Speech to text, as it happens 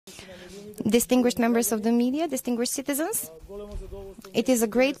distinguished members of the media, distinguished citizens. It is a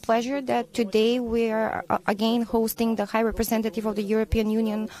great pleasure that today we are again hosting the High Representative of the European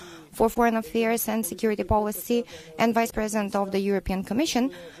Union for Foreign Affairs and Security Policy and Vice President of the European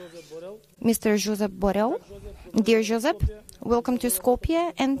Commission, Mr. Josep Borrell. Dear Josep, welcome to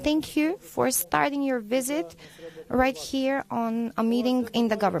Skopje, and thank you for starting your visit right here on a meeting in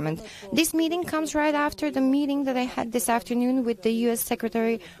the government. This meeting comes right after the meeting that I had this afternoon with the U.S.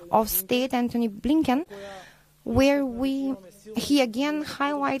 Secretary of State, Antony Blinken, where he again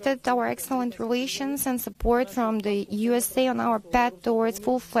highlighted our excellent relations and support from the USA on our path towards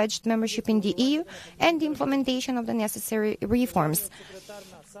full-fledged membership in the EU and the implementation of the necessary reforms.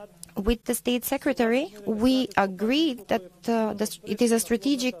 With the State Secretary, we agreed that it is a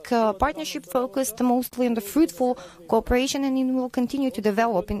strategic partnership focused mostly on the fruitful cooperation, and it will continue to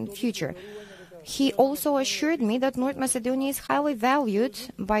develop in the future. He also assured me that North Macedonia is highly valued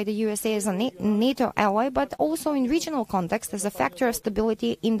by the USA as a NATO ally, but also in regional context as a factor of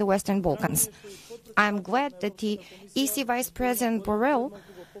stability in the Western Balkans. I am glad that the EC Vice President Borrell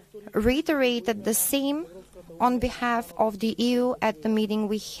reiterated the same on behalf of the EU at the meeting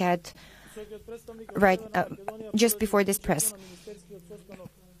we had just before this press.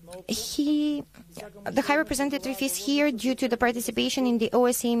 The High Representative is here due to the participation in the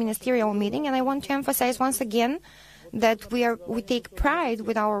OSCE ministerial meeting, and I want to emphasize once again that we take pride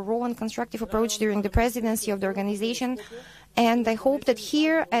with our role and constructive approach during the presidency of the organization, and I hope that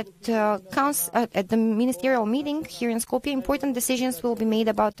here at the ministerial meeting here in Skopje, important decisions will be made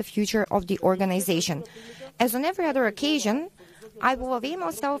about the future of the organization. As on every other occasion, I will avail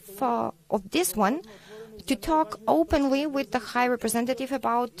myself of this one to talk openly with the High Representative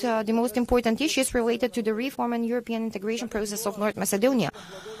about the most important issues related to the reform and European integration process of North Macedonia.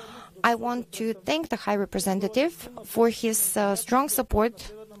 I want to thank the High Representative for his strong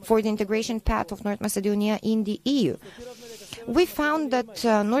support for the integration path of North Macedonia in the EU. We found that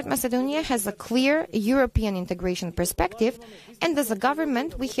North Macedonia has a clear European integration perspective, and as a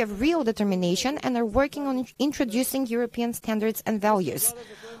government we have real determination and are working on introducing European standards and values.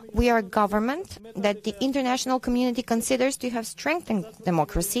 We are a government that the international community considers to have strengthened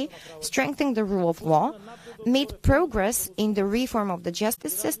democracy, strengthened the rule of law, made progress in the reform of the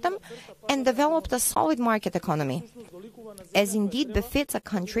justice system, and developed a solid market economy, as indeed befits a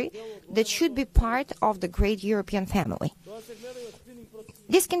country that should be part of the great European family.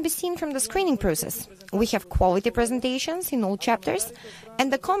 This can be seen from the screening process. We have quality presentations in all chapters,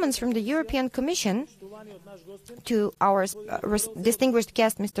 and the comments from the European Commission to our distinguished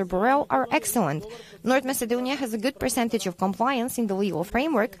guest, Mr. Borrell, are excellent. North Macedonia has a good percentage of compliance in the legal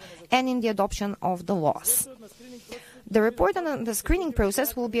framework and in the adoption of the laws. The report on the screening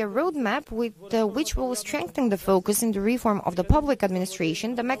process will be a roadmap with which will strengthen the focus in the reform of the public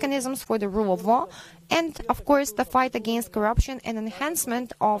administration, the mechanisms for the rule of law, and, of course, the fight against corruption and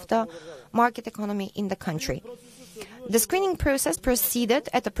enhancement of the market economy in the country. The screening process proceeded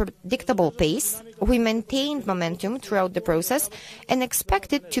at a predictable pace. We maintained momentum throughout the process and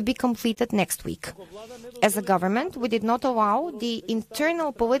expect it to be completed next week. As a government, we did not allow the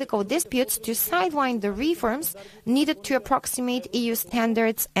internal political disputes to sideline the reforms needed to approximate EU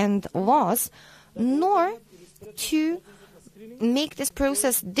standards and laws, nor to make this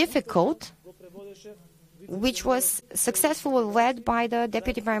process difficult, which was successfully led by the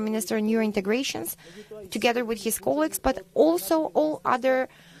Deputy Prime Minister in Euro Integrations, together with his colleagues, but also all other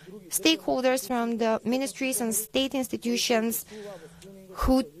stakeholders from the ministries and state institutions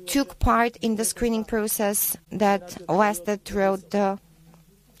who took part in the screening process that lasted throughout the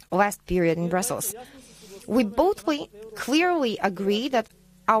last period in Brussels. We both clearly agree that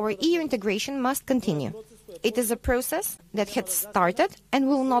our EU integration must continue. It is a process that had started and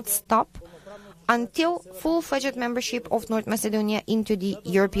will not stop until full-fledged membership of North Macedonia into the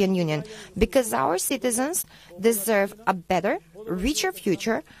European Union, because our citizens deserve a better, richer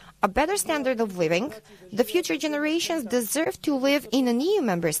future, a better standard of living. The future generations deserve to live in an EU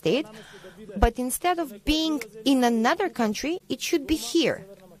member state, but instead of being in another country, it should be here,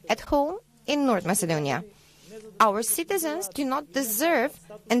 at home, in North Macedonia. Our citizens do not deserve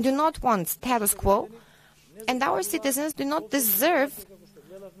and do not want status quo, and our citizens do not deserve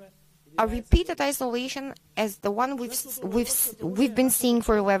a repeated isolation as the one we've been seeing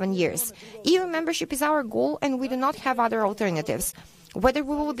for 11 years. EU membership is our goal, and we do not have other alternatives. Whether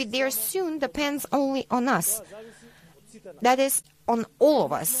we will be there soon depends only on us. That is, on all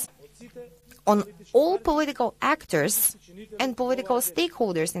of us, on all political actors and political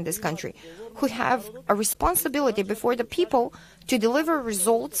stakeholders in this country who have a responsibility before the people to deliver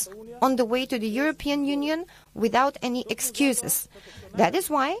results on the way to the European Union without any excuses. That is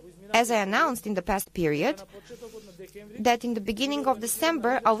why as I announced in the past period, that in the beginning of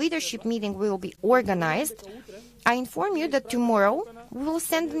December, a leadership meeting will be organized. I inform you that tomorrow we will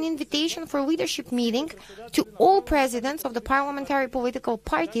send an invitation for a leadership meeting to all presidents of the parliamentary political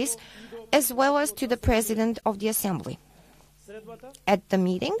parties, as well as to the president of the assembly. At the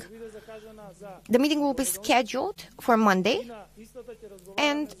meeting will be scheduled for Monday,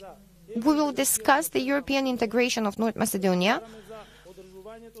 and we will discuss the European integration of North Macedonia,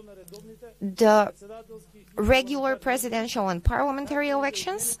 the regular presidential and parliamentary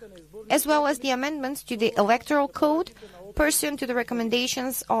elections, as well as the amendments to the electoral code pursuant to the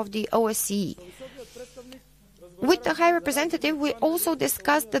recommendations of the OSCE. With the High Representative, we also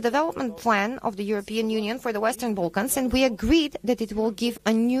discussed the development plan of the European Union for the Western Balkans, and we agreed that it will give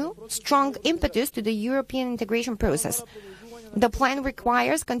a new, strong impetus to the European integration process. The plan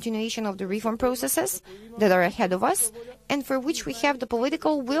requires continuation of the reform processes that are ahead of us, and for which we have the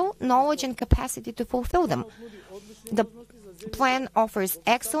political will, knowledge, and capacity to fulfill them. The plan offers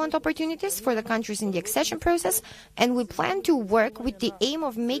excellent opportunities for the countries in the accession process, and we plan to work with the aim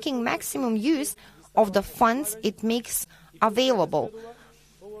of making maximum use of the funds it makes available,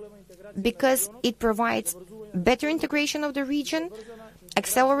 because it provides better integration of the region,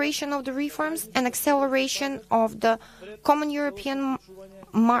 acceleration of the reforms, and acceleration of the common European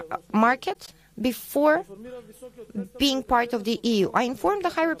market before being part of the EU. I informed the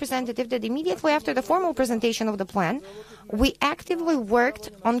High Representative that immediately after the formal presentation of the plan, we actively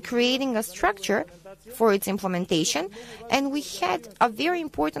worked on creating a structure for its implementation, and we had a very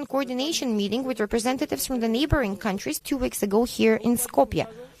important coordination meeting with representatives from the neighboring countries 2 weeks ago here in Skopje.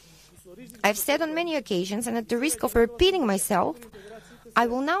 I've said on many occasions, and at the risk of repeating myself, I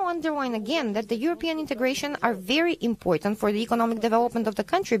will now underline again that the European integration are very important for the economic development of the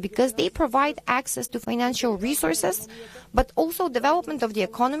country, because they provide access to financial resources, but also development of the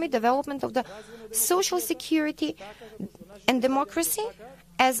economy, development of the social security and democracy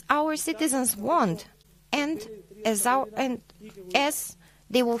as our citizens want, and as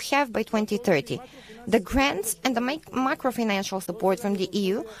they will have by 2030. The grants and the macro-financial support from the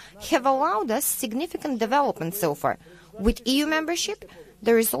EU have allowed us significant development so far. With EU membership,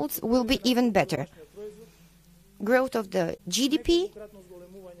 the results will be even better. Growth of the GDP,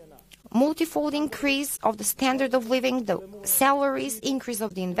 multifold increase of the standard of living, the salaries, increase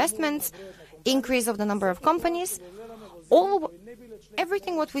of the investments, increase of the number of companies,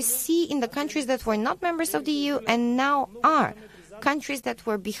 everything what we see in the countries that were not members of the EU and now are countries that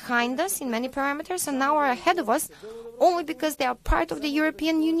were behind us in many parameters and now are ahead of us, only because they are part of the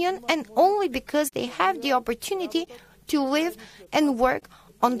European Union and only because they have the opportunity to live and work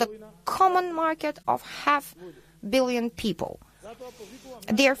on the common market of 500 million people.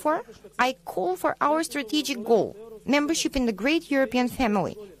 Therefore, I call for our strategic goal, membership in the great European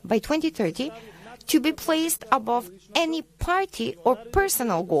family, by 2030, to be placed above any party or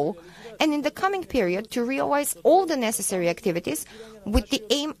personal goal, and in the coming period to realize all the necessary activities with the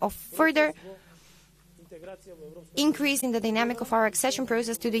aim of further increase in the dynamic of our accession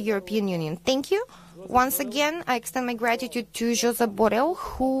process to the European Union. Thank you. Once again, I extend my gratitude to Josep Borrell,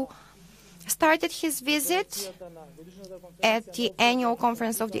 who started his visit at the annual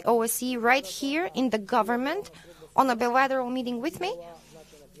conference of the OSCE right here in the government on a bilateral meeting with me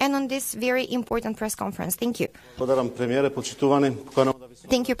and on this very important press conference. Thank you.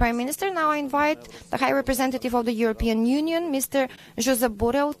 Thank you, Prime Minister. Now I invite the High Representative of the European Union, Mr. Josep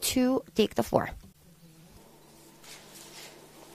Borrell, to take the floor.